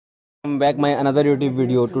Welcome back my another YouTube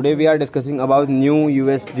video. Today we are discussing about new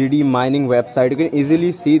USDD mining website. You can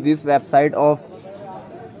easily see this website of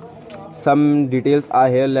some details are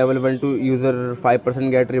here. Level 1 to user 5%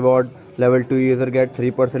 get reward, level 2 user get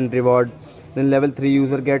 3% reward, then level 3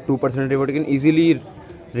 user get 2% reward. You can easily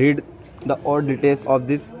read the all details of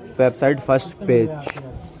this website first page.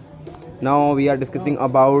 Now we are discussing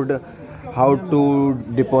about how to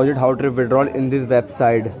deposit, how to withdraw in this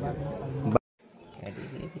website.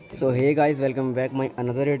 So hey guys, welcome back my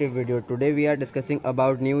another YouTube video. Today we are discussing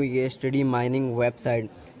about new USDT mining website.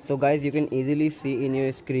 So guys, you can easily see in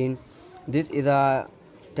your screen, this is a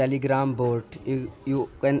Telegram bot.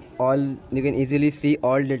 You can easily see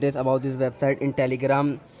all details about this website in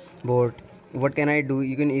Telegram bot. What can I do?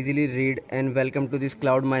 You can easily read and welcome to this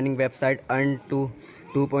cloud mining website. Earn to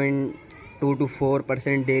 2.2 to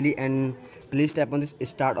 4% daily, and please tap on this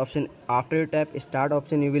start option. After you tap start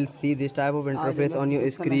option, you will see this type of interface on your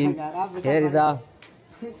screen. Here is a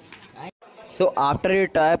so after you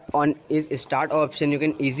tap on is start option, you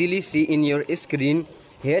can easily see in your screen,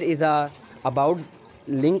 here is a about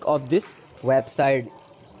link of this website.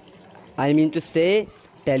 I mean to say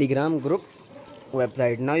Telegram group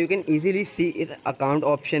website. Now you can easily see its account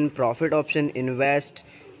option, profit option, invest,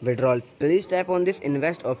 withdrawal. Please tap on this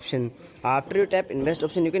invest option. After you tap invest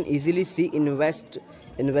option, you can easily see invest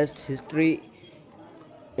history,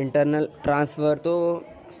 internal transfer.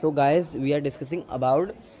 So guys, we are discussing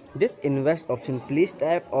about this invest option. Please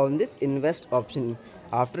tap on this invest option.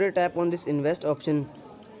 After you tap on this invest option,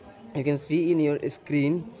 you can see in your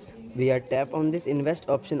screen, we are tap on this invest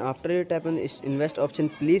option. After you tap on this invest option,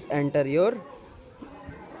 please enter your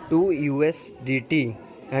 2 USDT,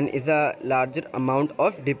 and is a larger amount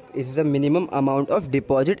of is the minimum amount of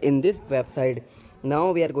deposit in this website.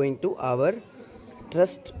 Now we are going to our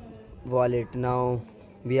trust wallet. Now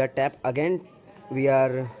we are tap again, we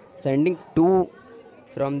are sending 2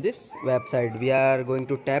 from this website. We are going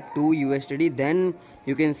to tap 2 USDT. Then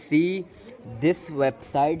you can see this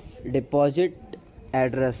website's deposit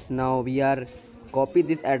address. Now we are copy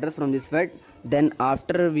this address from this website. Then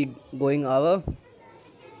after we going our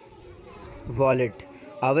wallet,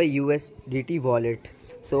 our USDT wallet,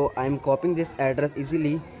 so I'm copying this address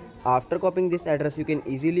easily. After copying this address, you can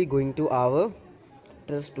easily going to our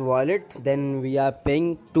trust wallet. Then we are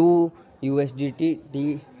paying 2 USDT,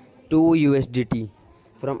 2 USDT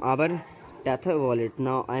from our Tether wallet.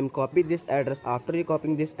 Now I'm copy this address. After you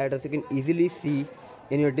copying this address, you can easily see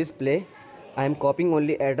in your display, I'm copying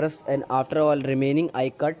only address, and after all remaining I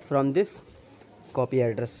cut from this copy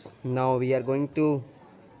address. Now we are going to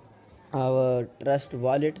our trust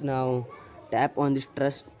wallet. Now tap on this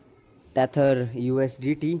trust Tether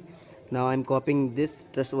USDT. Now I'm copying this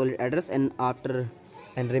trust wallet address, and after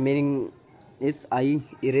and remaining is I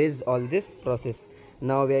erase all this process.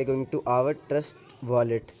 Now we are going to our trust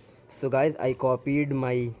wallet. So guys, I copied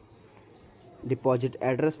my deposit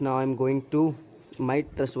address. Now I'm going to my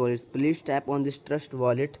trust wallet. Please tap on this trust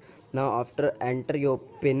wallet. Now after enter your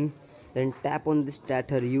pin, then tap on this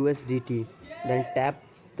Tether USDT, then tap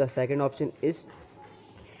the second option is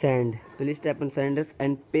send. Please tap on send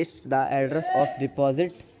and paste the address of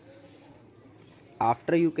deposit.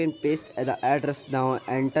 After you can paste the address, now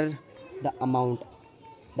enter the amount.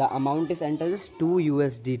 The amount is entered as 2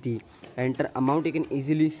 USDT. Enter amount, you can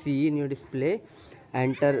easily see in your display.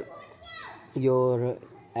 Enter your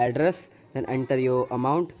address, then enter your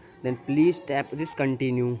amount, then please tap this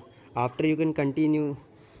continue. After you can continue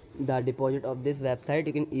the deposit of this website,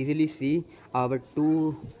 you can easily see our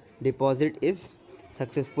 2 deposit is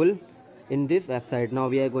successful in this website. Now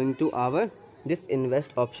we are going to our this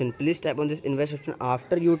invest option. Please tap on this invest option.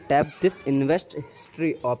 After you tap this invest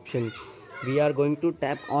history option, we are going to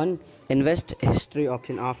tap on invest history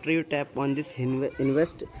option. After you tap on this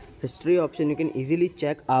invest history option, you can easily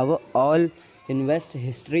check our all invest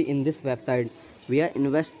history in this website. We are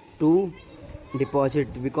invest to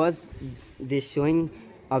deposit because this showing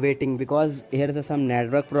awaiting, because here is some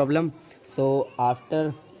network problem. So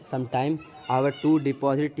after some time our 2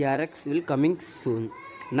 deposit TRX will coming soon.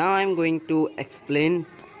 Now I am going to explain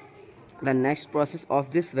the next process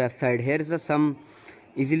of this website. Here is some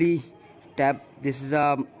easily tap, this is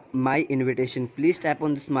a my invitation. Please tap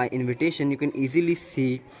on this my invitation. You can easily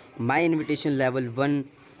see my invitation level 1,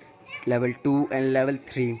 level 2 and level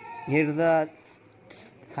 3. Here is a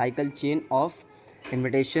cycle chain of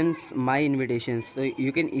invitations, my invitations. So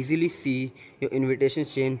you can easily see your invitation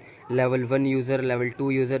chain, level 1 user, level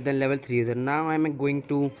 2 user, then level 3 user. Now I am going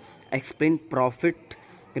to explain profit,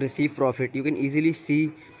 receive profit. You can easily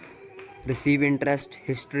see receive interest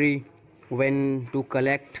history, when to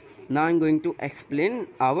collect. Now I'm going to explain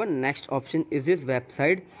our next option is this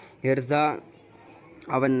website. Here's the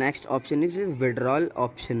our next option is this withdrawal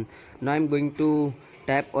option. Now I'm going to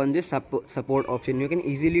tap on this support option. You can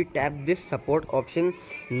easily tap this support option.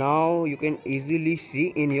 Now you can easily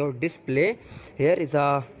see in your display, here is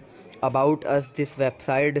a about us, this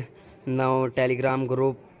website. Now Telegram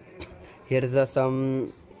group, here is a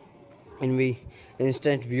some in we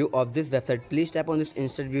instant view of this website. Please tap on this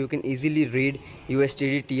instant view. You can easily read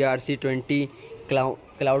USDT TRC 20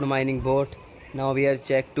 cloud mining bot. Now we are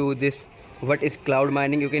check to this what is cloud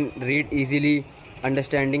mining. You can read easily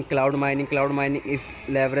understanding cloud mining. Cloud mining is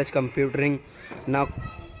leverage computing. Now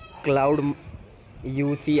cloud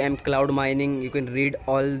UCM cloud mining, you can read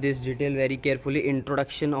all this detail very carefully.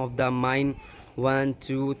 Introduction of the mine 1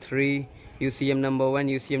 2 3, UCM number 1,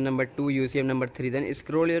 UCM number 2, UCM number 3. Then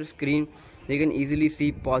scroll your screen, you can easily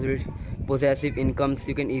see possessive incomes.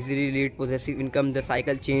 You can easily read possessive income, the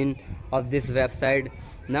cycle chain of this website.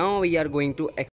 Now we are going to